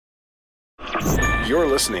You're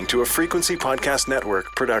listening to a Frequency Podcast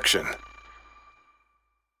Network production.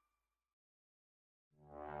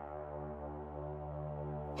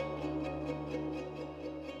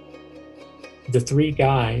 The three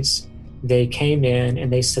guys, they came in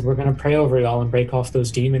and they said, we're going to pray over y'all and break off those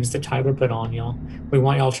demons that Tyler put on y'all. We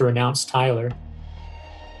want y'all to renounce Tyler.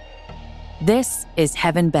 This is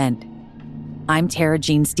Heaven Bent. I'm Tara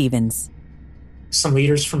Jean Stevens. Some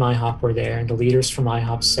leaders from IHOP were there, and the leaders from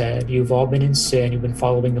IHOP said, you've all been in sin, you've been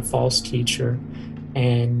following a false teacher,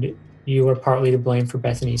 and you are partly to blame for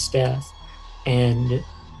Bethany's death. And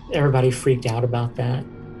everybody freaked out about that.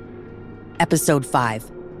 Episode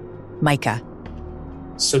 5, Micah.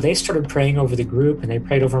 So they started praying over the group, and they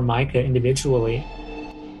prayed over Micah individually.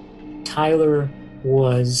 Tyler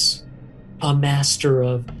was a master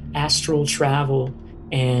of astral travel,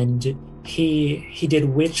 and he did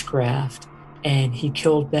witchcraft, and he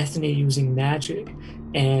killed Bethany using magic.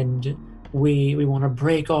 And we want to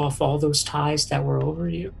break off all those ties that were over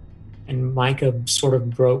you. And Micah sort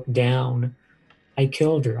of broke down. I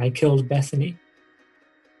killed her. I killed Bethany.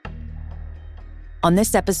 On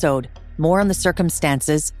this episode, more on the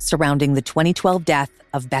circumstances surrounding the 2012 death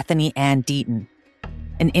of Bethany Ann Deaton,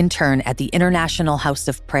 an intern at the International House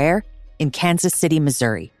of Prayer in Kansas City,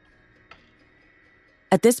 Missouri.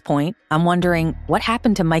 At this point, I'm wondering what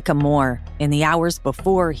happened to Micah Moore in the hours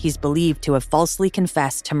before he's believed to have falsely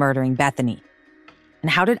confessed to murdering Bethany.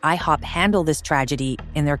 And how did IHOP handle this tragedy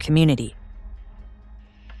in their community?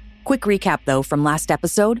 Quick recap, though, from last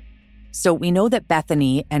episode. So we know that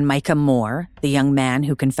Bethany and Micah Moore, the young man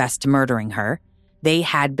who confessed to murdering her, they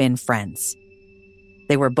had been friends.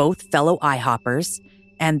 They were both fellow IHOPers,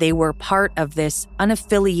 and they were part of this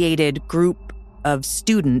unaffiliated group of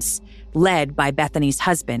students led by Bethany's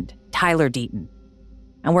husband, Tyler Deaton.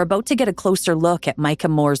 And we're about to get a closer look at Micah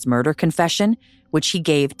Moore's murder confession, which he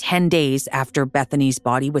gave 10 days after Bethany's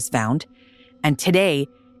body was found. And today,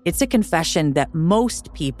 it's a confession that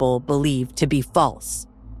most people believe to be false.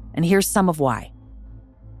 And here's some of why.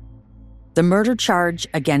 The murder charge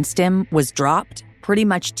against him was dropped pretty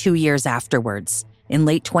much 2 years afterwards, in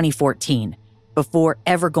late 2014, before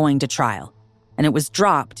ever going to trial. And it was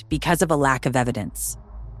dropped because of a lack of evidence.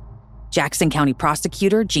 Jackson County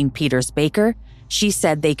prosecutor Jean Peters Baker, she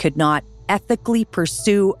said they could not ethically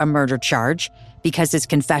pursue a murder charge because his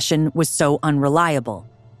confession was so unreliable.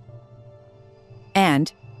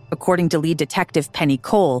 And, according to lead detective Penny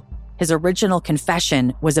Cole, his original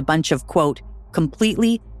confession was a bunch of, quote,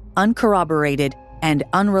 completely uncorroborated and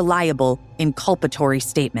unreliable inculpatory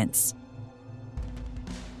statements.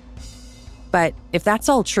 But if that's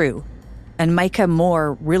all true, and Micah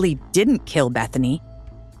Moore really didn't kill Bethany,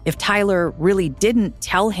 if Tyler really didn't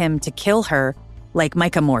tell him to kill her like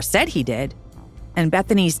Micah Moore said he did, and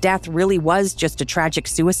Bethany's death really was just a tragic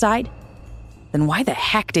suicide, then why the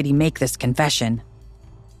heck did he make this confession?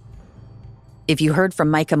 If you heard from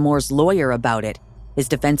Micah Moore's lawyer about it, his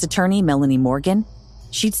defense attorney, Melanie Morgan,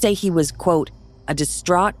 she'd say he was, quote, a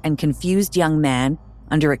distraught and confused young man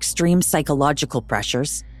under extreme psychological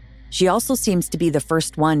pressures. She also seems to be the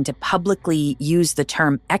first one to publicly use the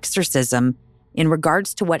term exorcism in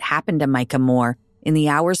regards to what happened to Micah Moore in the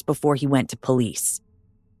hours before he went to police.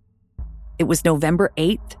 It was November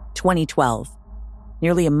 8th, 2012,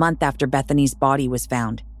 nearly a month after Bethany's body was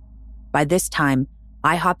found. By this time,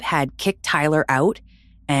 IHOP had kicked Tyler out,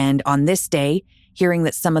 and on this day, hearing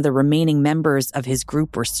that some of the remaining members of his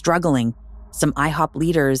group were struggling, some IHOP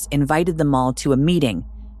leaders invited them all to a meeting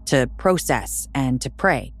to process and to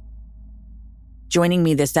pray. Joining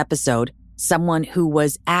me this episode, someone who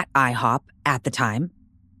was at IHOP at the time.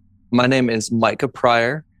 My name is Micah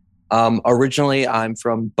Pryor. Originally, I'm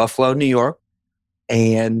from Buffalo, New York,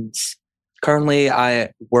 and currently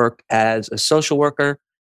I work as a social worker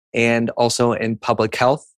and also in public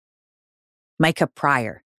health. Micah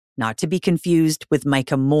Pryor, not to be confused with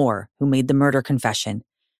Micah Moore, who made the murder confession.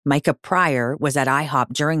 Micah Pryor was at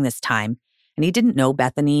IHOP during this time, and he didn't know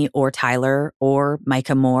Bethany or Tyler or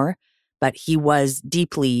Micah Moore, but he was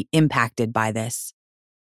deeply impacted by this.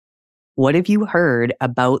 What have you heard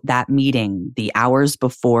about that meeting, the hours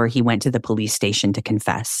before he went to the police station to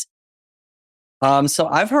confess? So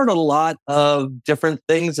I've heard a lot of different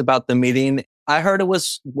things about the meeting. I heard it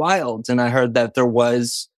was wild, and I heard that there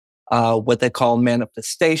was what they call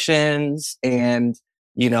manifestations and,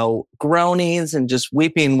 groanings and just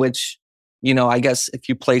weeping, which, I guess if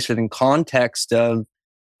you place it in context of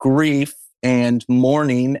grief and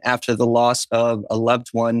mourning after the loss of a loved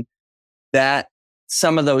one, that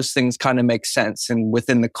some of those things kind of make sense. And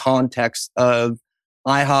within the context of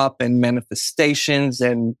IHOP and manifestations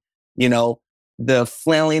and, the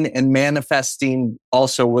flailing and manifesting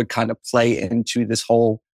also would kind of play into this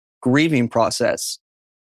whole grieving process.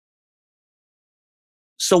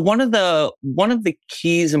 So one of the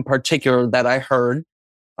keys in particular that I heard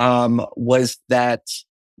was that,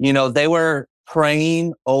 they were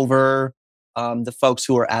praying over the folks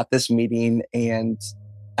who were at this meeting. And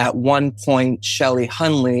at one point, Shelley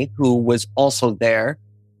Hunley, who was also there,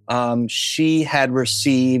 she had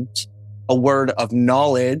received a word of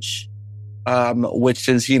knowledge, which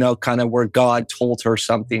is, kind of where God told her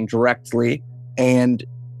something directly. And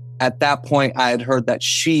at that point, I had heard that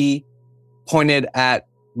she pointed at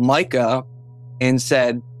Micah and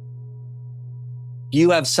said,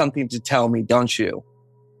 "You have something to tell me, don't you?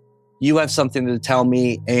 You have something to tell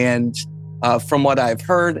me." And from what I've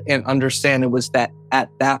heard and understand, it was that at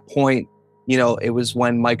that point, it was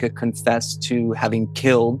when Micah confessed to having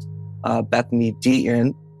killed Bethany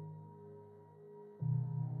Deaton.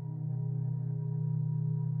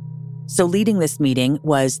 So leading this meeting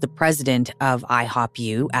was the president of IHOP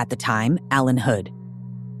U at the time, Alan Hood.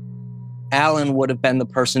 Alan would have been the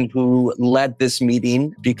person who led this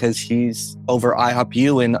meeting because he's over IHOP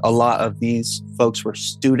U, and a lot of these folks were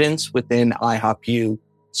students within IHOP U.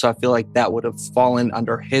 So I feel like that would have fallen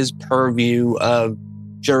under his purview of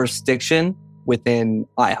jurisdiction within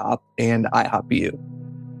IHOP and IHOP U.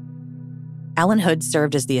 Alan Hood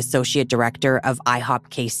served as the associate director of IHOP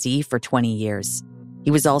KC for 20 years.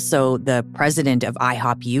 He was also the president of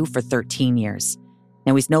IHOP U for 13 years.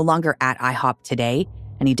 Now, he's no longer at IHOP today,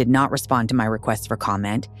 and he did not respond to my request for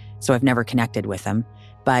comment, so I've never connected with him.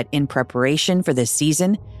 But in preparation for this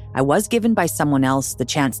season, I was given by someone else the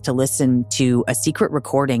chance to listen to a secret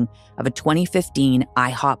recording of a 2015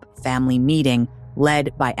 IHOP family meeting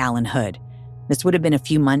led by Alan Hood. This would have been a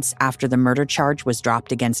few months after the murder charge was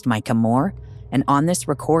dropped against Micah Moore, and on this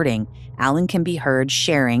recording, Alan can be heard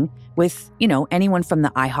sharing with, anyone from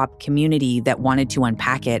the IHOP community that wanted to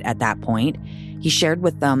unpack it at that point. He shared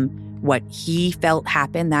with them what he felt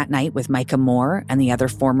happened that night with Micah Moore and the other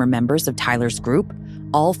former members of Tyler's group,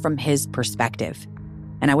 all from his perspective.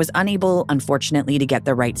 And I was unable, unfortunately, to get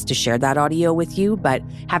the rights to share that audio with you, but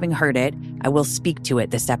having heard it, I will speak to it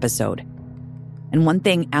this episode. And one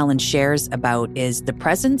thing Alan shares about is the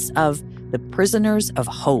presence of the Prisoners of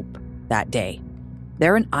Hope that day.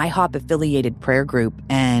 They're an IHOP-affiliated prayer group,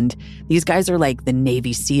 and these guys are like the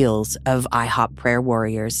Navy SEALs of IHOP prayer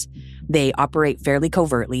warriors. They operate fairly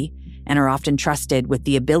covertly and are often trusted with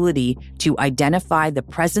the ability to identify the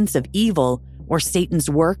presence of evil or Satan's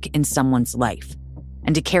work in someone's life,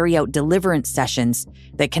 and to carry out deliverance sessions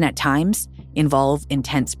that can at times involve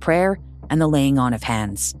intense prayer and the laying on of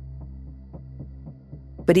hands.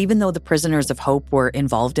 But even though the Prisoners of Hope were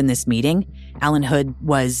involved in this meeting, Alan Hood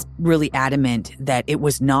was really adamant that it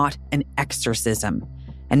was not an exorcism,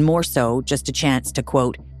 and more so just a chance to,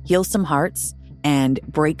 quote, heal some hearts and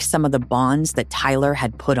break some of the bonds that Tyler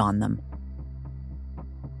had put on them.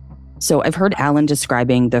 So I've heard Alan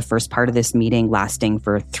describing the first part of this meeting lasting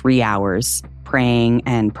for 3 hours, praying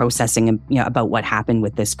and processing about what happened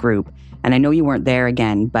with this group. And I know you weren't there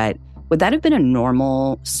again, but would that have been a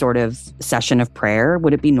normal sort of session of prayer?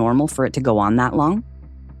 Would it be normal for it to go on that long?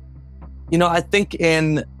 I think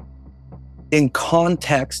in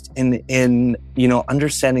context, in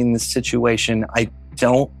understanding the situation, I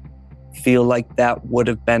don't feel like that would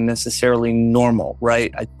have been necessarily normal,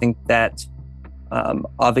 right? I think that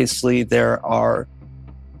obviously there are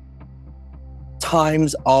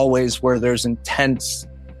times always where there's intense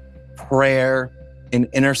prayer and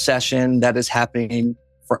intercession that is happening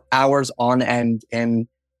for hours on end, and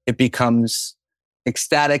it becomes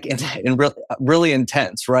ecstatic and really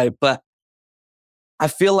intense, right? But I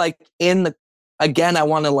feel like I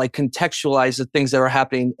want to contextualize the things that are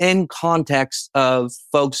happening in context of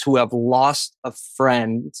folks who have lost a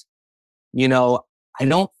friend. I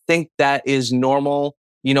don't think that is normal,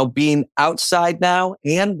 being outside now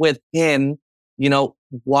and within,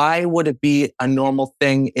 why would it be a normal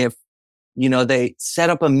thing if, they set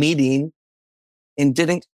up a meeting and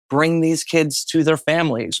didn't bring these kids to their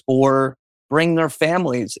families or bring their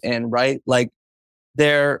families in, right?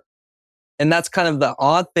 And that's kind of the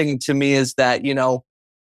odd thing to me is that,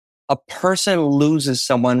 a person loses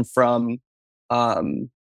someone from,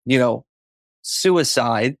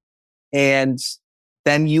 suicide, and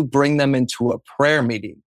then you bring them into a prayer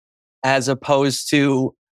meeting as opposed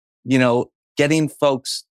to, getting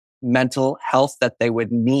folks mental health that they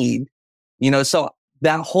would need, so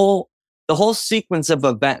the whole sequence of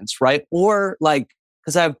events, right? Or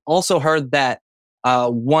because I've also heard that,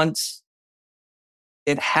 once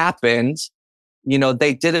it happened,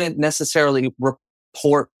 they didn't necessarily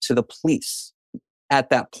report to the police at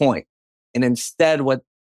that point. And instead, what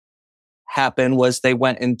happened was they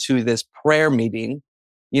went into this prayer meeting,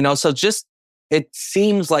 so just, it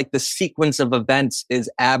seems like the sequence of events is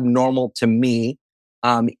abnormal to me,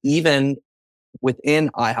 even within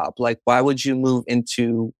IHOP. Like, why would you move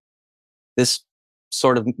into this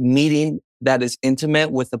sort of meeting that is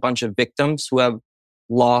intimate with a bunch of victims who have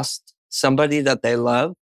lost somebody that they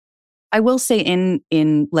love? I will say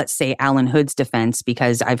in let's say Alan Hood's defense,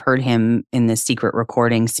 because I've heard him in the secret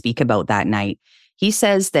recording speak about that night. He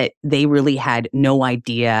says that they really had no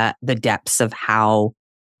idea the depths of how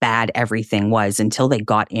bad everything was until they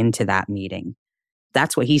got into that meeting.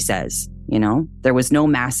 That's what he says. There was no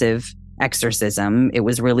massive exorcism. It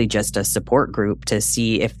was really just a support group to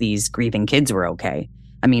see if these grieving kids were okay.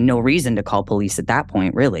 I mean, no reason to call police at that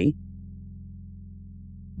point, really.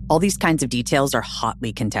 All these kinds of details are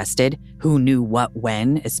hotly contested, who knew what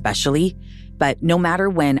when especially. But no matter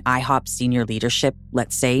when IHOP senior leadership,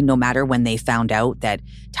 let's say, no matter when they found out that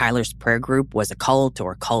Tyler's prayer group was a cult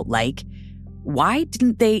or cult-like, why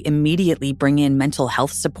didn't they immediately bring in mental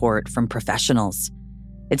health support from professionals?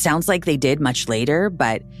 It sounds like they did much later,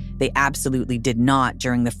 but they absolutely did not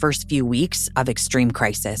during the first few weeks of extreme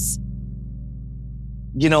crisis.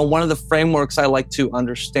 One of the frameworks I like to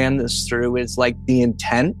understand this through is like the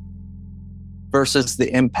intent versus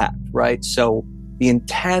the impact, right? So the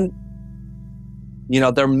intent,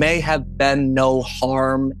 there may have been no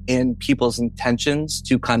harm in people's intentions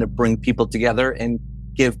to kind of bring people together and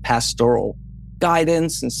give pastoral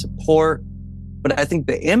guidance and support. But I think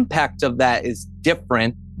the impact of that is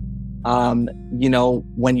different,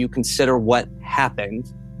 when you consider what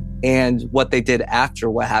happened and what they did after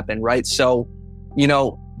what happened, right? So,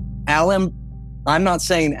 Alan, I'm not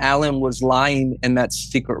saying Alan was lying in that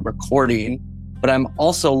secret recording, but I'm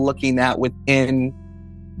also looking at within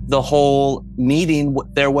the whole meeting,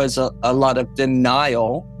 there was a lot of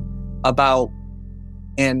denial about,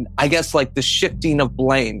 and I guess like the shifting of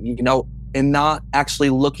blame, and not actually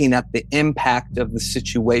looking at the impact of the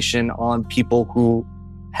situation on people who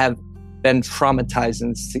have been traumatized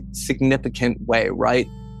in a significant way, right?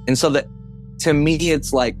 And so that, to me,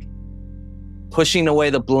 it's like pushing away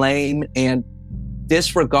the blame and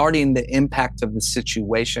disregarding the impact of the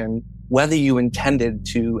situation, whether you intended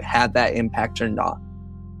to have that impact or not.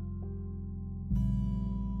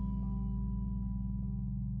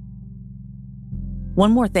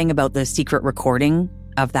 One more thing about the secret recording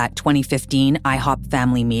of that 2015 IHOP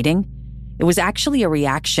family meeting. It was actually a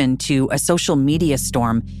reaction to a social media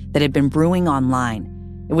storm that had been brewing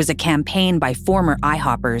online. It was a campaign by former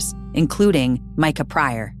IHOPers, including Micah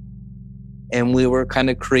Pryor. And we were kind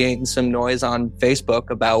of creating some noise on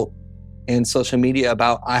Facebook and social media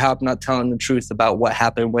about IHOP not telling the truth about what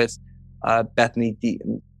happened with Bethany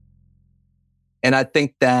Deaton. And I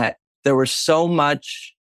think that there was so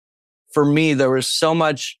much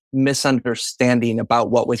misunderstanding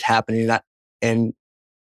about what was happening, and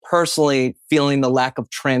personally feeling the lack of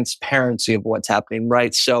transparency of what's happening,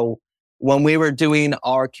 right? So when we were doing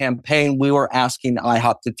our campaign, we were asking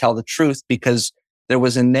IHOP to tell the truth because there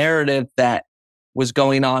was a narrative that was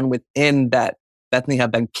going on within that Bethany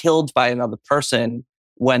had been killed by another person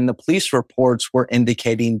when the police reports were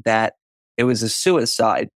indicating that it was a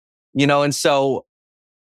suicide, and so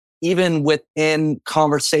even within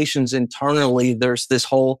conversations internally, there's this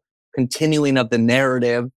whole continuing of the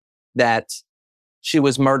narrative that she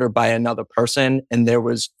was murdered by another person and there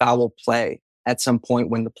was foul play at some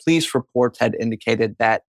point when the police reports had indicated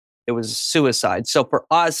that it was a suicide. So for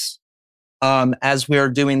us, as we are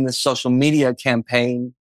doing this social media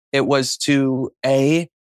campaign, it was to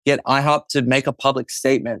get IHOP to make a public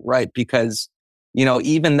statement, right? Because,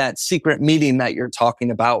 even that secret meeting that you're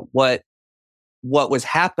talking about, what was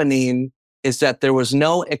happening is that there was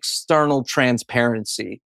no external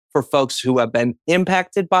transparency for folks who have been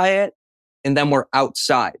impacted by it and then were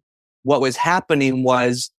outside. What was happening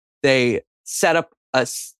was they set up a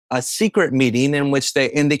secret meeting in which they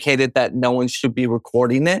indicated that no one should be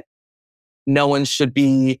recording it. No one should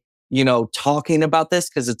be, talking about this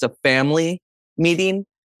because it's a family meeting,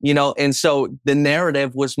 and so the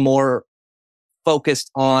narrative was more focused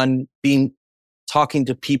on talking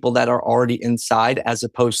to people that are already inside as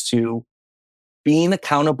opposed to being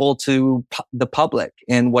accountable to the public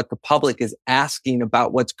and what the public is asking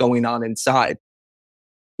about what's going on inside.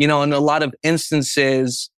 In a lot of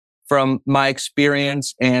instances from my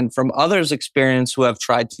experience and from others' experience who have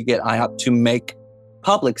tried to get IHOP to make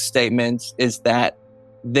public statements is that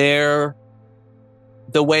the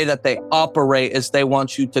way that they operate is they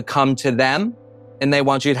want you to come to them and they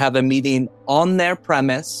want you to have a meeting on their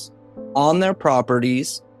premise, on their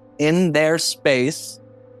properties, in their space,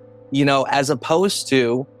 as opposed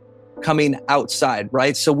to coming outside,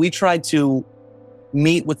 right? So we tried to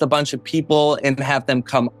meet with a bunch of people and have them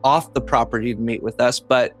come off the property to meet with us,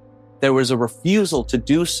 but there was a refusal to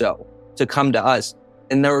do so, to come to us.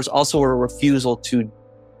 And there was also a refusal to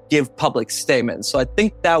give public statements. So I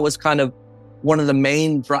think that was kind of one of the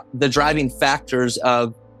main, the driving factors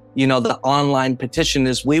of, the online petition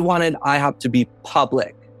is we wanted IHOP to be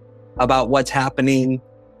public about what's happening.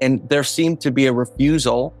 And there seemed to be a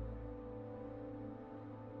refusal.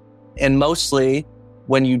 And mostly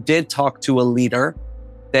when you did talk to a leader,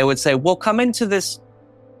 they would say, well, come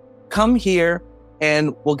here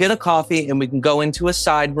and we'll get a coffee and we can go into a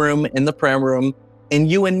side room in the prayer room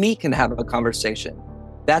and you and me can have a conversation.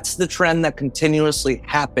 That's the trend that continuously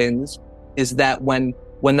happens, is that when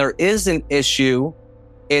there is an issue,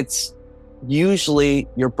 it's usually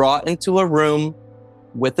you're brought into a room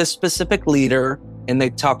with a specific leader and they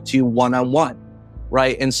talk to you one-on-one,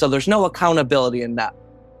 right? And so there's no accountability in that.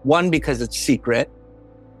 One, because it's secret.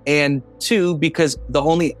 And two, because the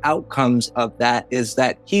only outcomes of that is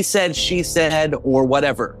that he said, she said, or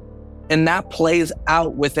whatever. And that plays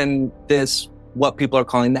out within this, what people are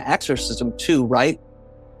calling the exorcism too, right?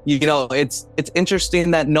 It's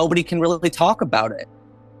interesting that nobody can really talk about it,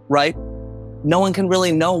 right? No one can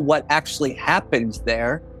really know what actually happens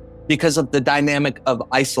there because of the dynamic of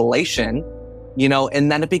isolation,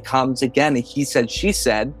 and then it becomes, again, a he said, she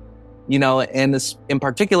said, and this in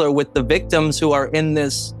particular with the victims who are in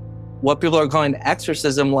this, what people are calling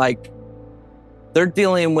exorcism, like they're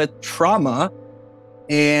dealing with trauma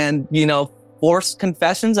and, forced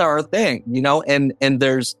confessions are a thing, and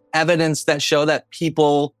there's evidence that show that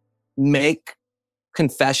people make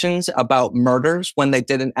confessions about murders when they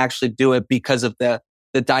didn't actually do it because of the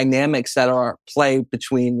dynamics that are at play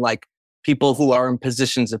between like people who are in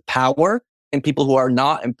positions of power and people who are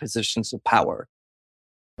not in positions of power.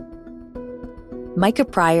 Micah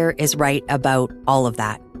Pryor is right about all of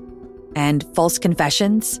that. And false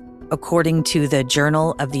confessions, according to the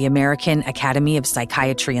Journal of the American Academy of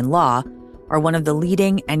Psychiatry and Law, are one of the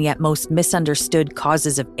leading and yet most misunderstood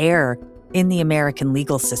causes of error in the American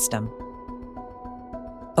legal system.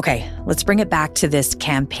 Okay, let's bring it back to this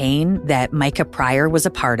campaign that Micah Pryor was a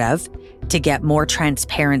part of to get more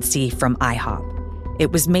transparency from IHOP.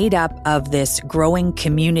 It was made up of this growing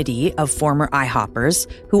community of former IHOPers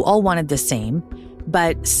who all wanted the same,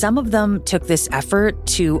 but some of them took this effort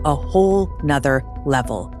to a whole nother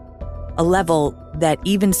level. A level that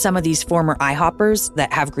even some of these former IHOPers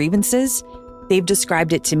that have grievances, they've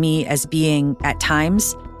described it to me as being, at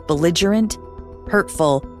times, belligerent,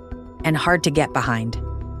 hurtful, and hard to get behind.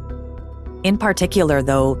 In particular,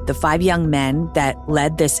 though, the 5 young men that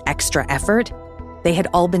led this extra effort, they had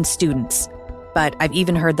all been students, but I've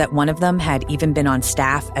even heard that one of them had even been on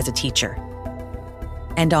staff as a teacher.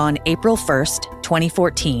 And on April 1st,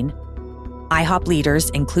 2014, IHOP leaders,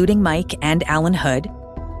 including Mike and Alan Hood,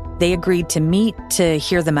 they agreed to meet to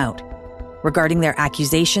hear them out regarding their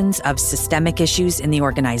accusations of systemic issues in the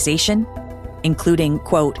organization, including,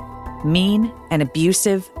 quote, mean and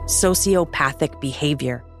abusive sociopathic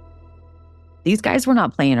behavior. These guys were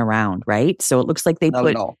not playing around, right? So it looks like they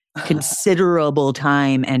put considerable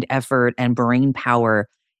time and effort and brain power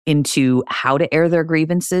into how to air their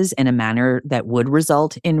grievances in a manner that would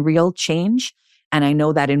result in real change. And I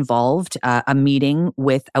know that involved a meeting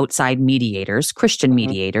with outside mediators, Christian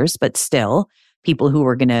mediators, but still people who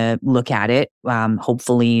were going to look at it,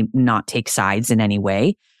 hopefully not take sides in any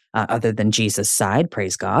way other than Jesus' side,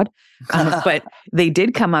 praise God. But they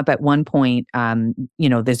did come up at one point,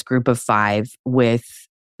 this group of 5 with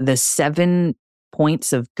the 7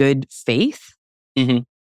 points of good faith. Mm-hmm.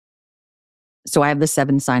 So I have the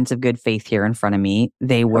 7 signs of good faith here in front of me.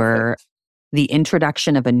 They were the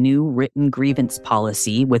introduction of a new written grievance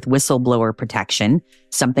policy with whistleblower protection,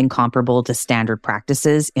 something comparable to standard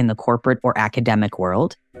practices in the corporate or academic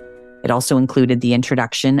world. It also included the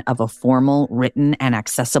introduction of a formal, written, and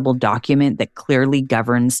accessible document that clearly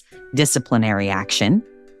governs disciplinary action.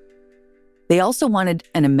 They also wanted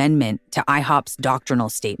an amendment to IHOP's doctrinal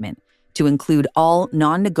statement to include all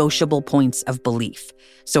non-negotiable points of belief.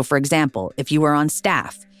 So, for example, if you were on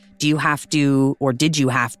staff, do you have to, or did you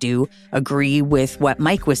have to, agree with what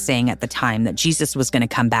Mike was saying at the time, that Jesus was going to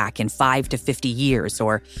come back in 5 to 50 years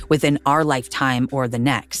or within our lifetime or the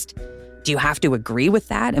next? Do you have to agree with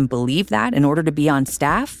that and believe that in order to be on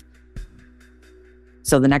staff?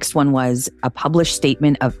 So the next one was a published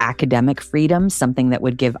statement of academic freedom, something that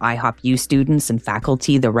would give IHOP U students and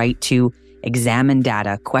faculty the right to examine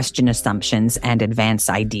data, question assumptions, and advance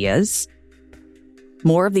ideas.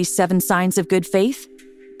 More of these 7 signs of good faith: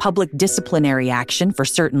 public disciplinary action for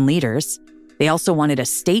certain leaders. They also wanted a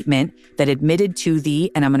statement that admitted to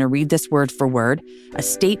the, and I'm going to read this word for word, a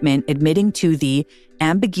statement admitting to the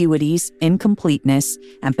ambiguities, incompleteness,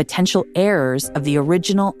 and potential errors of the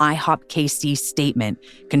original IHOP KC statement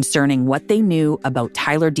concerning what they knew about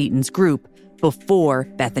Tyler Deaton's group before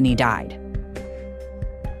Bethany died.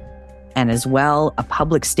 And as well, a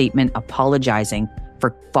public statement apologizing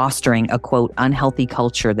for fostering a, quote, unhealthy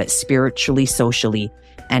culture that spiritually, socially,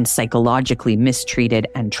 and psychologically mistreated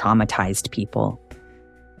and traumatized people.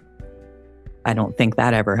 I don't think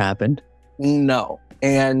that ever happened. No.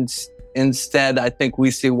 And instead, I think we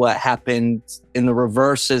see what happened in the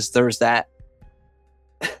reverse is there's that.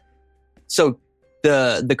 So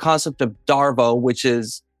the concept of DARVO, which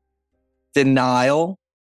is denial,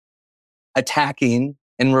 attacking,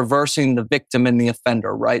 and reversing the victim and the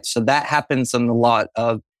offender, right? So that happens in a lot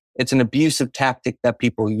of, it's an abusive tactic that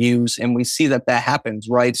people use. And we see that happens,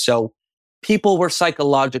 right? So people were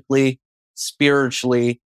psychologically,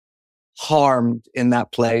 spiritually harmed in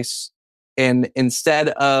that place. And instead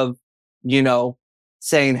of,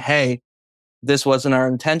 saying, hey, this wasn't our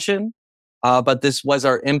intention, but this was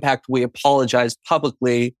our impact, we apologized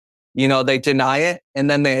publicly, they deny it and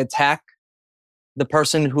then they attack the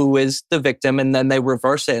person who is the victim, and then they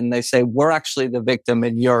reverse it and they say, we're actually the victim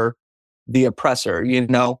and you're the oppressor,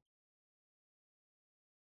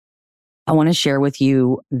 I want to share with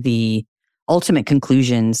you the ultimate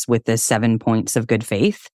conclusions with the 7 points of good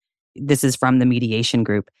faith. This is from the mediation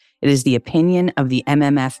group. It is the opinion of the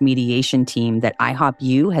MMF mediation team that IHOP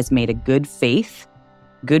U has made a good faith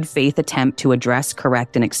attempt to address,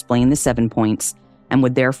 correct, and explain the 7 points, and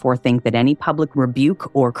would therefore think that any public rebuke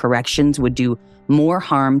or corrections would do more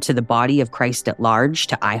harm to the body of Christ at large,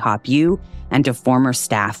 to IHOP U, and to former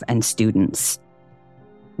staff and students.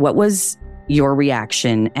 What was your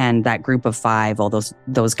reaction, and that group of 5, all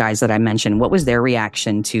those guys that I mentioned, what was their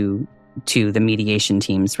reaction to the mediation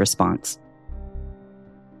team's response?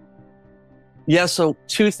 Yeah, so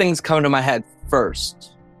 2 things come to my head.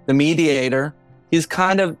 First, the mediator, he's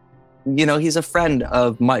kind of, he's a friend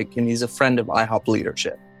of Mike and he's a friend of IHOP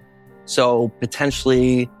leadership. So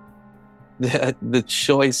potentially the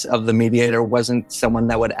choice of the mediator wasn't someone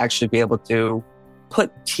that would actually be able to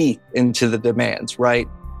put teeth into the demands, right?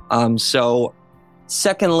 So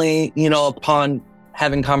secondly, upon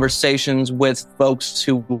having conversations with folks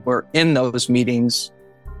who were in those meetings,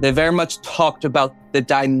 they very much talked about the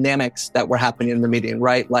dynamics that were happening in the meeting,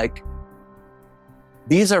 right? Like,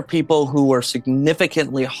 these are people who were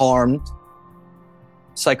significantly harmed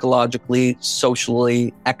psychologically,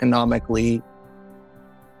 socially, economically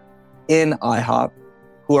in IHOP,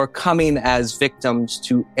 who are coming as victims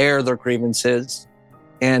to air their grievances,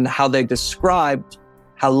 and how they described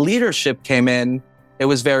how leadership came in. It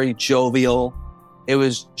was very jovial. It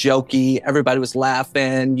was jokey. Everybody was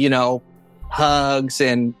laughing, hugs.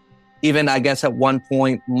 And even, I guess, at one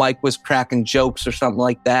point, Mike was cracking jokes or something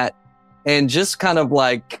like that. And just kind of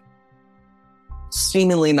like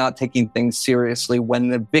seemingly not taking things seriously when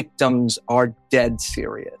the victims are dead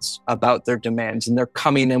serious about their demands and they're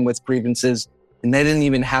coming in with grievances and they didn't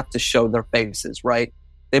even have to show their faces, right?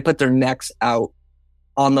 They put their necks out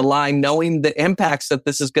on the line knowing the impacts that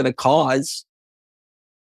this is going to cause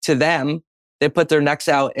to them. They put their necks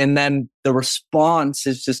out, and then the response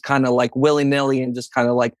is just kind of like willy-nilly and just kind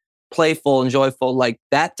of like playful and joyful. Like,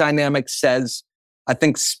 that dynamic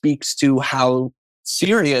speaks to how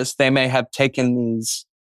serious they may have taken these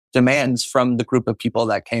demands from the group of people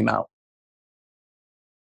that came out.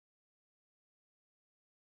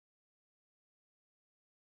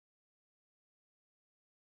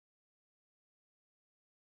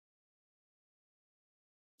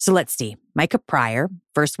 So let's see. Micah Pryor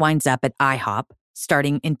first winds up at IHOP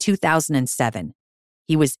starting in 2007.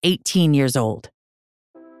 He was 18 years old.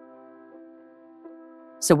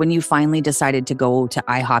 So when you finally decided to go to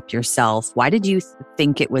IHOP yourself, why did you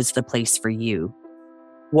think it was the place for you?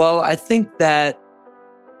 Well, I think that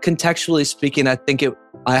contextually speaking,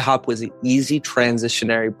 IHOP was an easy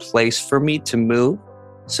transitionary place for me to move.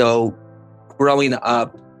 So growing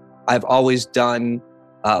up, I've always done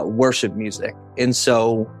worship music. And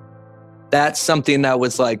so that's something that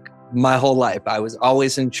was like my whole life. I was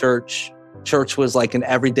always in church. Church was like an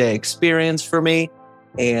everyday experience for me.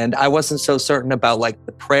 And I wasn't so certain about like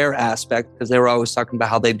the prayer aspect, because they were always talking about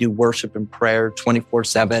how they do worship and prayer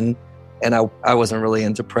 24/7. And I wasn't really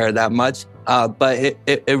into prayer that much. But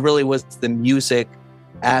it really was the music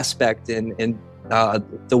aspect and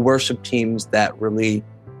the worship teams that really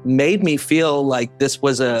made me feel like this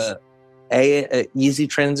was a easy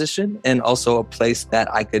transition, and also a place that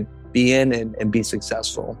I could be in and be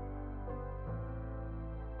successful.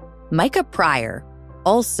 Micah Pryor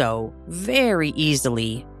also very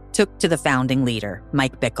easily took to the founding leader,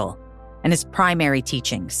 Mike Bickle, and his primary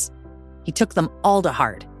teachings. He took them all to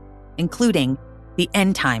heart, including the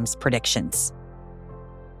end times predictions.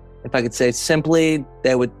 If I could say simply,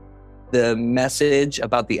 the message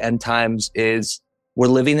about the end times is we're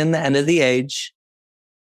living in the end of the age.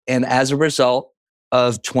 And as a result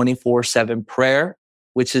of 24/7 prayer,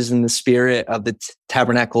 which is in the spirit of the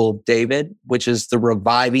Tabernacle of David, which is the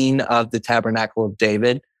reviving of the Tabernacle of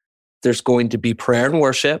David, there's going to be prayer and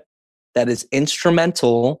worship that is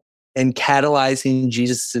instrumental in catalyzing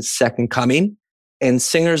Jesus' second coming. And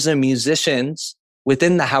singers and musicians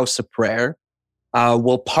within the house of prayer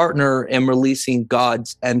will partner in releasing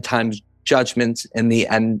God's end times judgments in the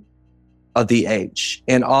end of the age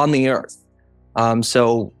and on the earth.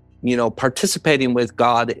 So, participating with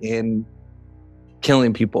God in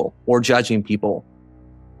killing people or judging people.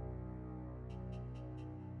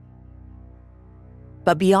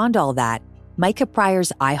 But beyond all that, Micah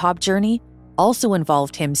Pryor's IHOP journey also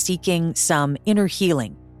involved him seeking some inner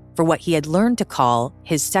healing for what he had learned to call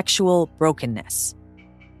his sexual brokenness.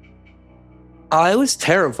 I was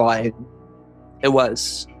terrified. It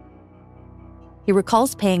was. He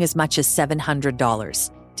recalls paying as much as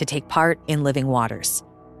 $700 to take part in Living Waters,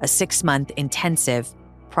 a 6-month intensive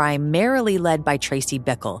primarily led by Tracy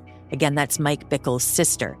Bickle. Again, that's Mike Bickle's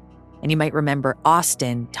sister. And you might remember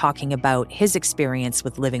Austin talking about his experience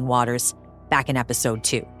with Living Waters back in episode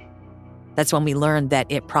 2. That's when we learned that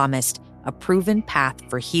it promised a proven path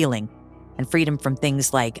for healing and freedom from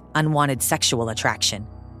things like unwanted sexual attraction.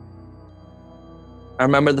 I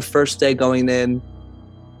remember the first day going in,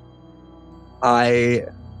 I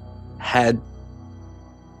had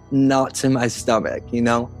knots in my stomach,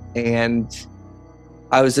 and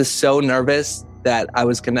I was just so nervous that I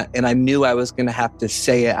knew I was gonna have to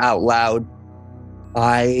say it out loud.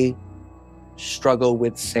 I struggle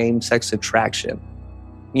with same-sex attraction,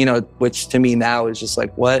 which to me now is just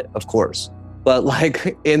like, what? Of course. But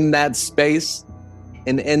like in that space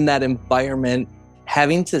and in that environment,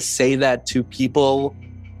 having to say that to people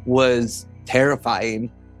was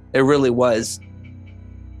terrifying. It really was.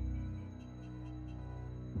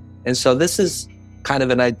 And so this is kind of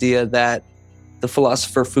an idea that the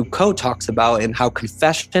philosopher Foucault talks about, and how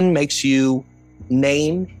confession makes you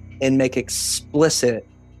name and make explicit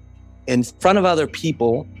in front of other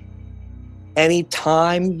people any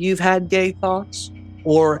time you've had gay thoughts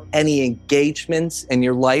or any engagements in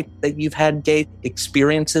your life that you've had gay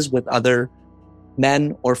experiences with other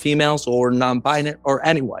men or females or non-binary or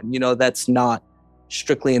anyone, that's not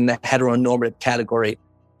strictly in the heteronormative category.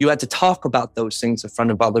 You had to talk about those things in front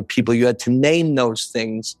of other people. You had to name those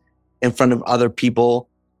things in front of other people.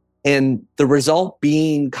 And the result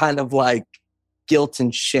being kind of like guilt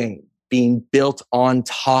and shame being built on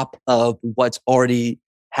top of what's already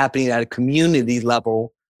happening at a community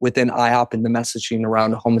level within IHOP and the messaging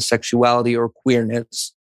around homosexuality or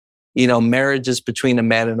queerness. Marriage is between a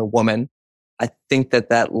man and a woman. I think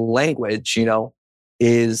that language,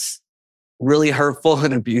 is really hurtful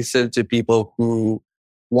and abusive to people who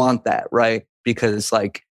want that, right? Because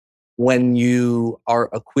when you are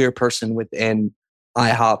a queer person within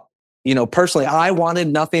IHOP, personally, I wanted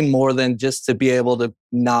nothing more than just to be able to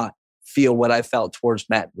not feel what I felt towards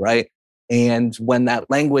men, right? And when that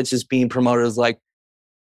language is being promoted as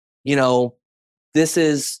this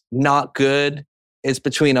is not good. It's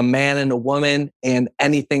between a man and a woman, and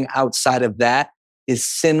anything outside of that is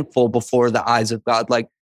sinful before the eyes of God.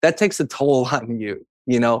 That takes a toll on you,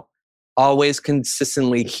 always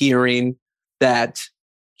consistently hearing that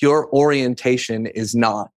your orientation is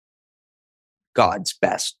not God's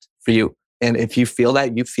best for you. And if you feel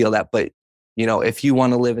that, you feel that. But, if you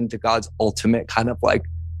want to live into God's ultimate kind of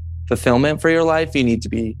fulfillment for your life, you need to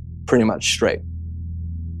be pretty much straight.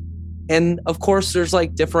 And of course, there's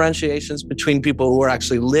differentiations between people who are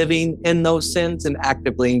actually living in those sins and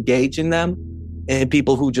actively engaging them, and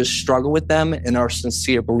people who just struggle with them and are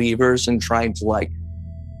sincere believers and trying to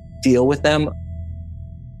deal with them.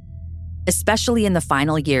 Especially in the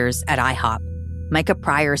final years at IHOP, Micah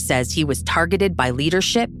Pryor says he was targeted by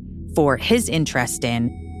leadership for his interest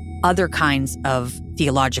in other kinds of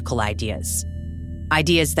theological ideas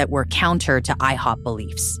that were counter to IHOP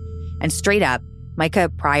beliefs. And straight up, Micah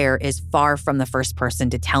Pryor is far from the first person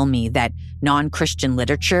to tell me that non-Christian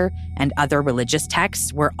literature and other religious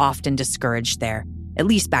texts were often discouraged there, at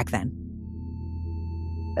least back then.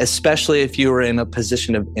 Especially if you were in a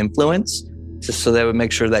position of influence, just so they would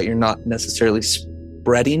make sure that you're not necessarily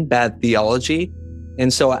spreading bad theology.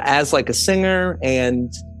 And so as a singer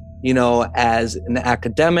and, as an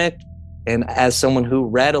academic and as someone who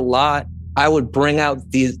read a lot I would bring out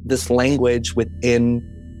this language within,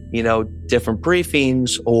 different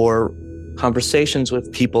briefings or conversations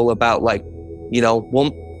with people about like,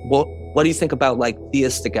 what do you think about like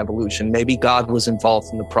theistic evolution? Maybe God was involved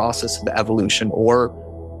in the process of evolution. Or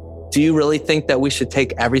do you really think that we should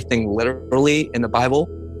take everything literally in the Bible?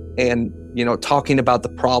 And, talking about the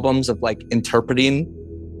problems of like interpreting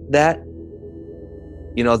that,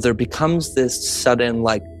 there becomes this sudden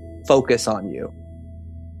like focus on you.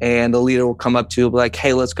 And the leader will come up to you and be like,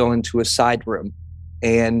 hey, let's go into a side room.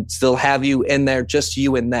 And they'll have you in there, just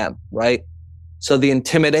you and them, right? So the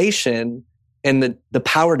intimidation and the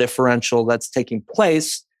power differential that's taking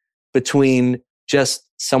place between just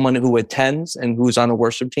someone who attends and who's on a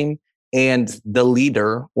worship team and the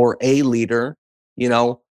leader or a leader,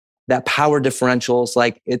 that power differential is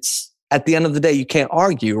like, it's at the end of the day, you can't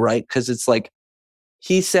argue, right? Because it's like,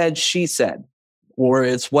 he said, she said, or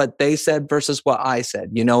it's what they said versus what I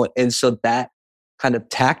said, And so that kind of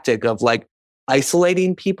tactic of like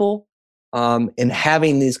isolating people and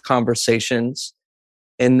having these conversations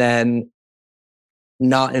and then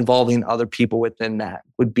not involving other people within that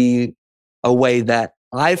would be a way that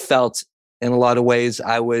I felt in a lot of ways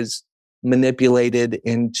I was manipulated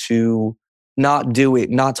into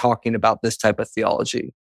not talking about this type of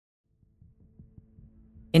theology.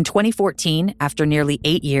 In 2014, after nearly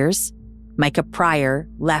 8 years, Micah Pryor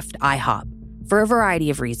left IHOP for a variety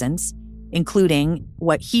of reasons, including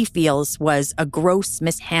what he feels was a gross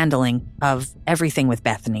mishandling of everything with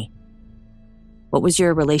Bethany. What was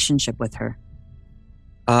your relationship with her?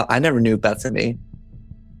 I never knew Bethany.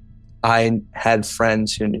 I had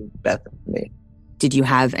friends who knew Bethany. Did you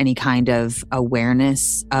have any kind of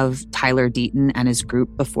awareness of Tyler Deaton and his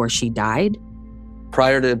group before she died?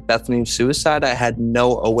 Prior to Bethany's suicide, I had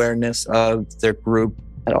no awareness of their group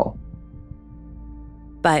at all.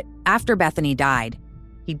 But after Bethany died,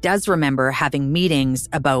 he does remember having meetings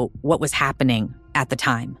about what was happening at the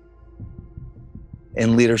time.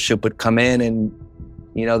 And leadership would come in and,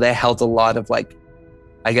 they held a lot of like,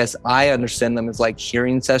 I guess I understand them as like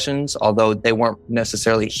hearing sessions, although they weren't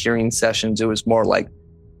necessarily hearing sessions. It was more like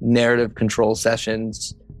narrative control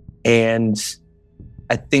sessions. And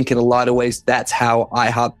I think in a lot of ways, that's how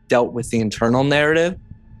IHOP dealt with the internal narrative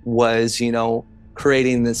was,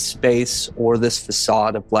 creating this space or this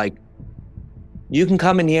facade of like, you can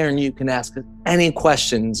come in here and you can ask any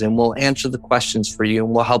questions and we'll answer the questions for you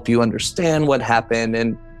and we'll help you understand what happened.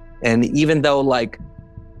 And even though like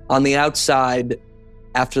on the outside,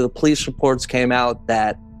 after the police reports came out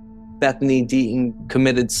that Bethany Deaton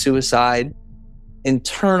committed suicide,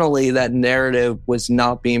 internally that narrative was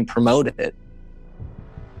not being promoted.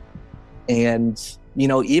 And,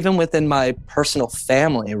 even within my personal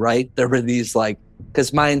family, right, there were these like,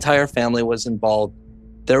 because my entire family was involved,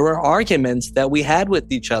 there were arguments that we had with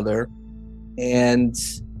each other. And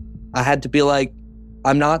I had to be like,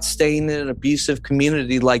 I'm not staying in an abusive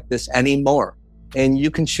community like this anymore. And you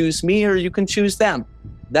can choose me or you can choose them.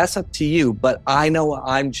 That's up to you, but I know what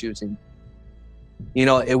I'm choosing.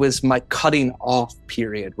 It was my cutting off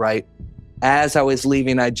period, right? As I was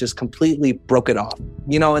leaving, I just completely broke it off.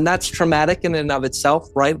 And that's traumatic in and of itself,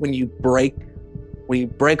 right? When you break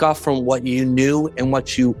off from what you knew and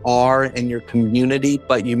what you are in your community,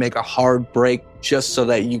 but you make a hard break just so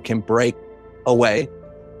that you can break away.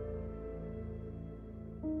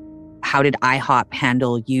 How did IHOP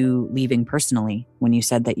handle you leaving personally when you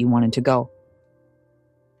said that you wanted to go?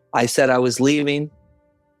 I said I was leaving,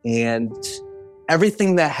 and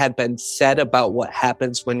everything that had been said about what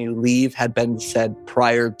happens when you leave had been said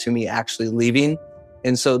prior to me actually leaving.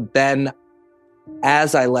 And so then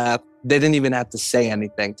as I left, they didn't even have to say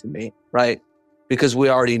anything to me, right? Because we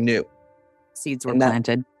already knew. Seeds were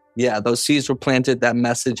planted. Yeah, those seeds were planted. That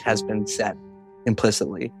message has been said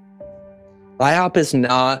implicitly. IHOP is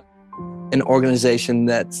not an organization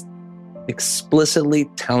that's explicitly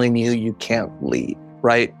telling you you can't leave,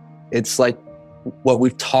 right? It's like what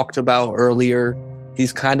we've talked about earlier,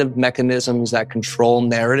 these kind of mechanisms that control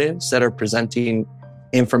narratives that are presenting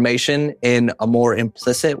information in a more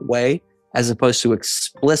implicit way, as opposed to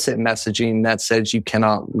explicit messaging that says you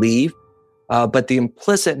cannot leave. But the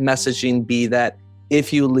implicit messaging be that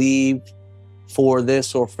if you leave for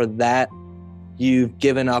this or for that, you've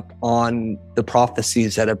given up on the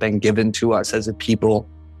prophecies that have been given to us as a people.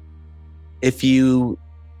 If you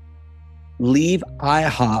leave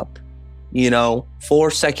IHOP, for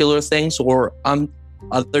secular things or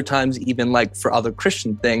other times even like for other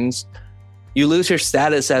Christian things, you lose your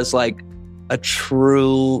status as like a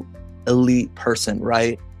true elite person,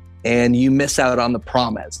 right? And you miss out on the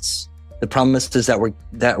promise. The promises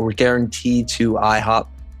that were guaranteed to IHOP.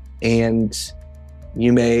 And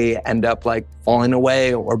You may end up like falling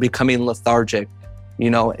away or becoming lethargic,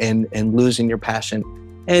 and losing your passion.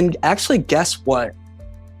 And actually, guess what?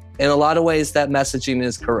 In a lot of ways, that messaging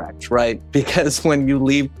is correct, right? Because when you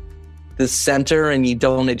leave the center and you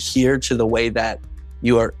don't adhere to the way that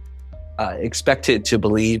you are expected to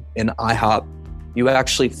believe in IHOP, you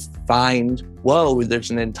actually find, whoa,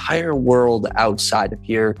 there's an entire world outside of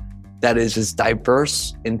here that is as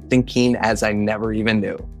diverse in thinking as I never even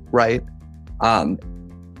knew, right?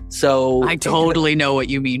 So I totally know what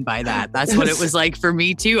you mean by that. That's what it was like for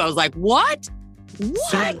me too. I was like, what?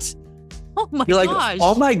 Oh my You're like, gosh.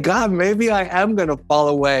 oh my God, maybe I am going to fall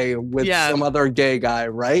away with some other gay guy,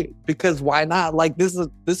 right? Because why not? Like, this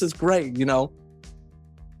is great,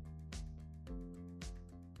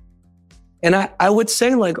 And I would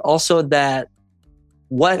say like also that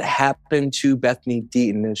what happened to Bethany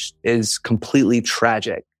Deaton is completely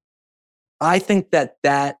tragic. I think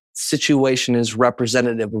that situation is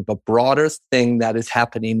representative of a broader thing that is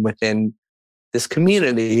happening within this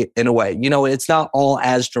community in a way. It's not all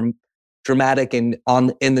as dramatic in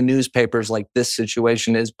the newspapers like this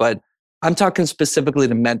situation is, but I'm talking specifically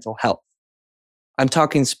to mental health. I'm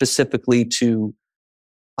talking specifically to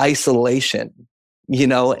isolation,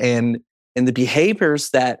 and the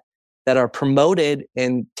behaviors that are promoted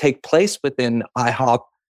and take place within IHOP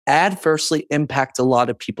adversely impact a lot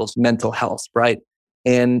of people's mental health, right?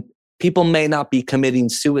 And people may not be committing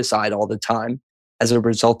suicide all the time as a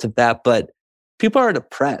result of that, but people are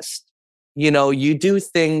depressed. You do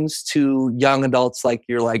things to young adults like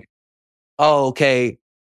you're like, oh, okay,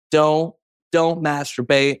 don't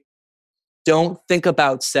masturbate. Don't think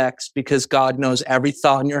about sex because God knows every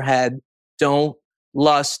thought in your head. Don't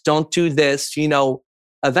lust. Don't do this.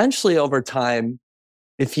 Eventually over time,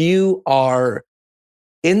 if you are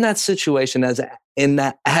in that situation in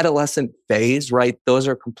that adolescent phase, right? Those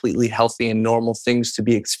are completely healthy and normal things to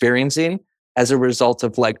be experiencing as a result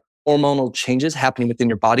of like hormonal changes happening within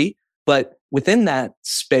your body. But within that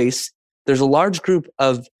space, there's a large group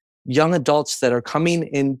of young adults that are coming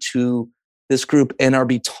into this group and are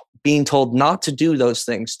being told not to do those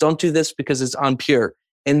things. Don't do this because it's impure.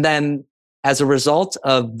 And then as a result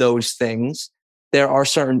of those things, there are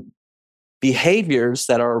certain behaviors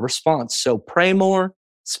that are a response. So pray more,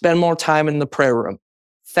 spend more time in the prayer room,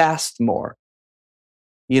 fast more,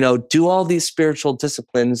 do all these spiritual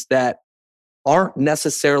disciplines that aren't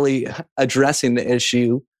necessarily addressing the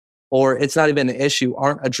issue, or it's not even an issue,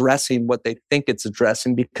 aren't addressing what they think it's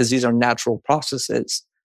addressing because these are natural processes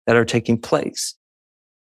that are taking place.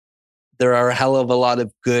 There are a hell of a lot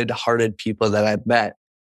of good-hearted people that I've met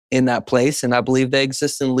in that place, and I believe they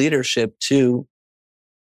exist in leadership too.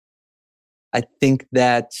 I think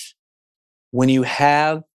that when you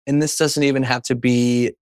have, and this doesn't even have to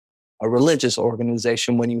be a religious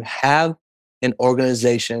organization, when you have an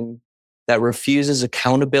organization that refuses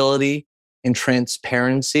accountability and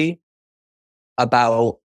transparency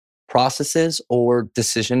about processes or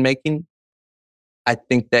decision making, I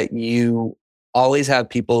think that you always have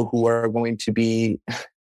people who are going to be,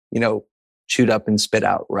 chewed up and spit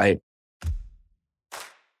out, right?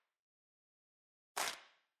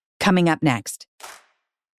 Coming up next,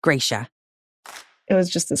 Gracia. It was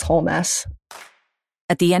just this whole mess.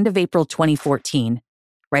 At the end of April 2014,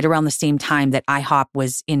 right around the same time that IHOP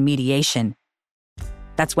was in mediation,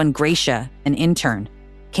 that's when Gracia, an intern,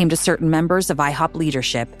 came to certain members of IHOP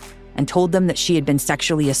leadership and told them that she had been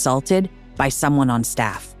sexually assaulted by someone on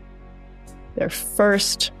staff. Their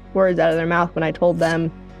first words out of their mouth when I told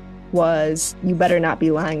them was, "You better not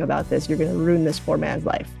be lying about this. You're going to ruin this poor man's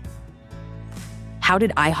life." How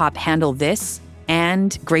did IHOP handle this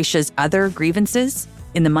and Gracia's other grievances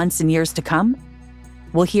in the months and years to come?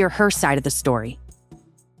 We'll hear her side of the story.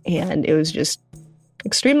 And it was just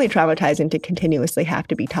extremely traumatizing to continuously have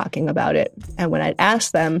to be talking about it. And when I'd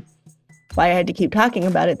ask them why I had to keep talking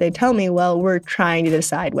about it, they'd tell me, well, we're trying to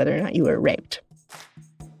decide whether or not you were raped.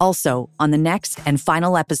 Also, on the next and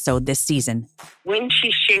final episode this season. When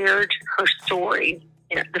she shared her story,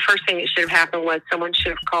 the first thing that should have happened was someone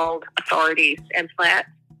should have called authorities and let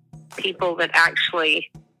people that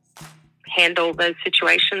actually handle those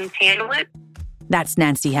situations handle it. That's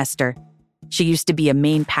Nancy Hester. She used to be a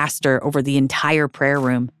main pastor over the entire prayer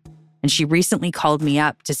room, and she recently called me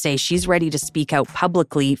up to say she's ready to speak out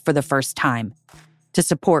publicly for the first time to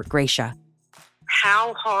support Gracia.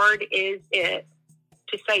 How hard is it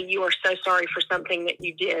to say you are so sorry for something that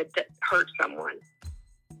you did that hurt someone?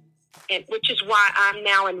 And which is why I'm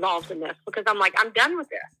now involved in this, because I'm like, I'm done with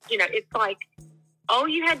this. It's like, all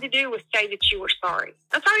you had to do was say that you were sorry.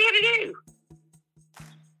 That's all you had to do.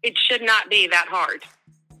 It should not be that hard.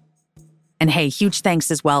 And hey, huge thanks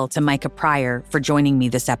as well to Micah Pryor for joining me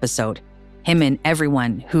this episode. Him and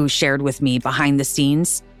everyone who shared with me behind the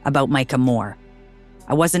scenes about Micah Moore.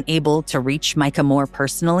 I wasn't able to reach Micah Moore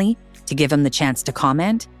personally to give him the chance to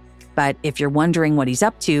comment, but if you're wondering what he's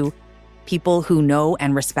up to, people who know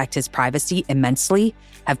and respect his privacy immensely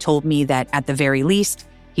have told me that at the very least,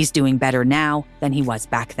 he's doing better now than he was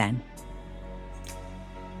back then.